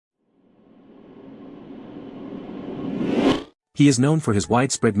He is known for his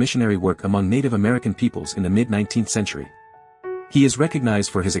widespread missionary work among Native American peoples in the mid-19th century. He is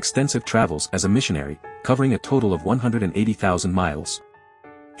recognized for his extensive travels as a missionary, covering a total of 180,000 miles.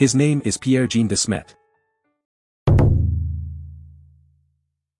 His name is Pierre-Jean De Smet.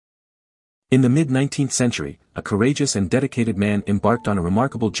 In the mid-19th century, a courageous and dedicated man embarked on a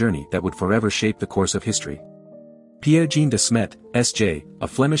remarkable journey that would forever shape the course of history. Pierre-Jean De Smet, S.J., a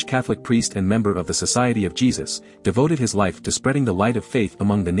Flemish Catholic priest and member of the Society of Jesus, devoted his life to spreading the light of faith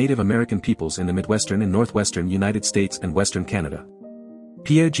among the Native American peoples in the Midwestern and Northwestern United States and Western Canada.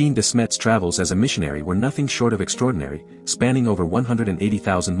 Pierre-Jean De Smet's travels as a missionary were nothing short of extraordinary, spanning over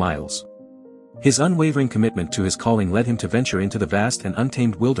 180,000 miles. His unwavering commitment to his calling led him to venture into the vast and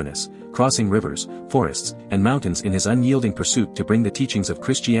untamed wilderness, crossing rivers, forests, and mountains in his unyielding pursuit to bring the teachings of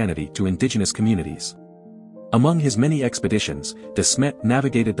Christianity to indigenous communities. Among his many expeditions, De Smet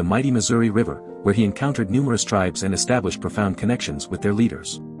navigated the mighty Missouri River, where he encountered numerous tribes and established profound connections with their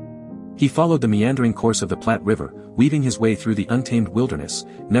leaders. He followed the meandering course of the Platte River, weaving his way through the untamed wilderness,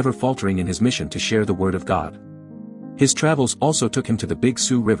 never faltering in his mission to share the word of God. His travels also took him to the Big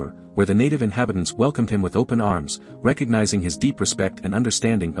Sioux River, where the native inhabitants welcomed him with open arms, recognizing his deep respect and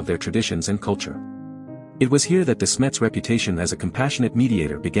understanding of their traditions and culture. It was here that De Smet's reputation as a compassionate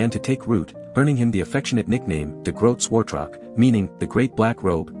mediator began to take root, earning him the affectionate nickname De Groot Zwartrok, meaning the Great Black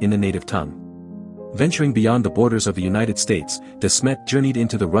Robe in the native tongue. Venturing beyond the borders of the United States, De Smet journeyed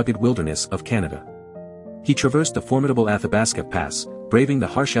into the rugged wilderness of Canada. He traversed the formidable Athabasca Pass, braving the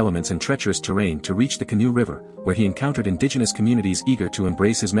harsh elements and treacherous terrain to reach the Canoe River, where he encountered indigenous communities eager to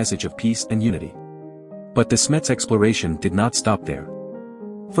embrace his message of peace and unity. But De Smet's exploration did not stop there.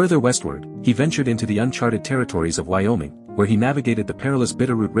 Further westward, he ventured into the uncharted territories of Wyoming, where he navigated the perilous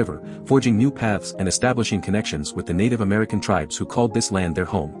Bitterroot River, forging new paths and establishing connections with the Native American tribes who called this land their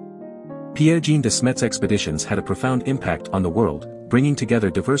home. Pierre-Jean De Smet's expeditions had a profound impact on the world, bringing together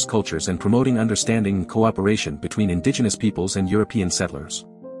diverse cultures and promoting understanding and cooperation between indigenous peoples and European settlers.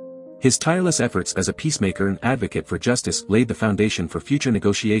 His tireless efforts as a peacemaker and advocate for justice laid the foundation for future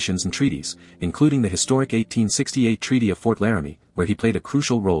negotiations and treaties, including the historic 1868 Treaty of Fort Laramie, where he played a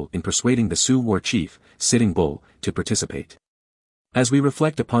crucial role in persuading the Sioux war chief, Sitting Bull, to participate. As we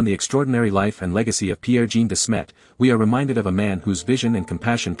reflect upon the extraordinary life and legacy of Pierre-Jean De Smet, we are reminded of a man whose vision and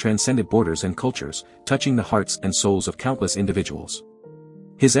compassion transcended borders and cultures, touching the hearts and souls of countless individuals.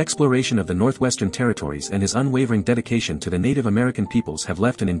 His exploration of the Northwestern Territories and his unwavering dedication to the Native American peoples have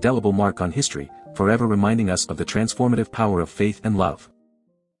left an indelible mark on history, forever reminding us of the transformative power of faith and love.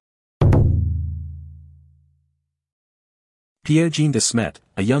 Pierre-Jean De Smet,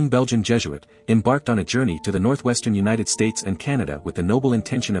 a young Belgian Jesuit, embarked on a journey to the northwestern United States and Canada with the noble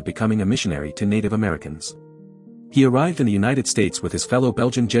intention of becoming a missionary to Native Americans. He arrived in the United States with his fellow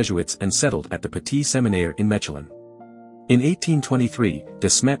Belgian Jesuits and settled at the Petit Seminaire in Mechelen. In 1823, De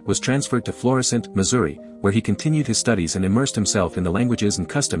Smet was transferred to Florissant, Missouri, where he continued his studies and immersed himself in the languages and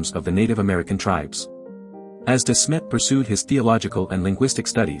customs of the Native American tribes. As De Smet pursued his theological and linguistic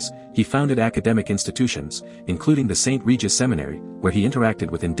studies, he founded academic institutions, including the St. Regis Seminary, where he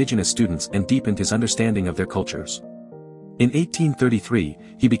interacted with indigenous students and deepened his understanding of their cultures. In 1833,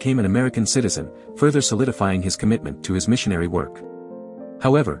 he became an American citizen, further solidifying his commitment to his missionary work.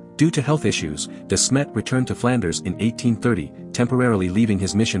 However, due to health issues, De Smet returned to Flanders in 1830, temporarily leaving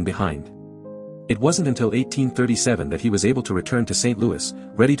his mission behind. It wasn't until 1837 that he was able to return to St. Louis,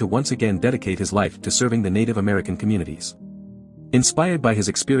 ready to once again dedicate his life to serving the Native American communities. Inspired by his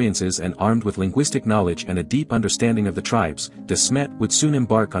experiences and armed with linguistic knowledge and a deep understanding of the tribes, De Smet would soon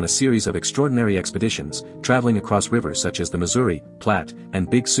embark on a series of extraordinary expeditions, traveling across rivers such as the Missouri, Platte, and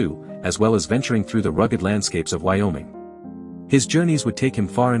Big Sioux, as well as venturing through the rugged landscapes of Wyoming. His journeys would take him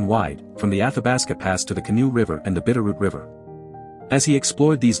far and wide, from the Athabasca Pass to the Canoe River and the Bitterroot River. As he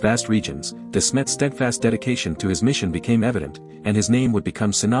explored these vast regions, De Smet's steadfast dedication to his mission became evident, and his name would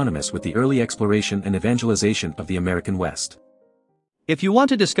become synonymous with the early exploration and evangelization of the American West. If you want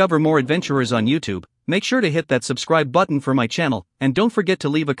to discover more adventurers on YouTube, make sure to hit that subscribe button for my channel, and don't forget to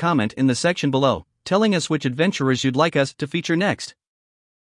leave a comment in the section below, telling us which adventurers you'd like us to feature next.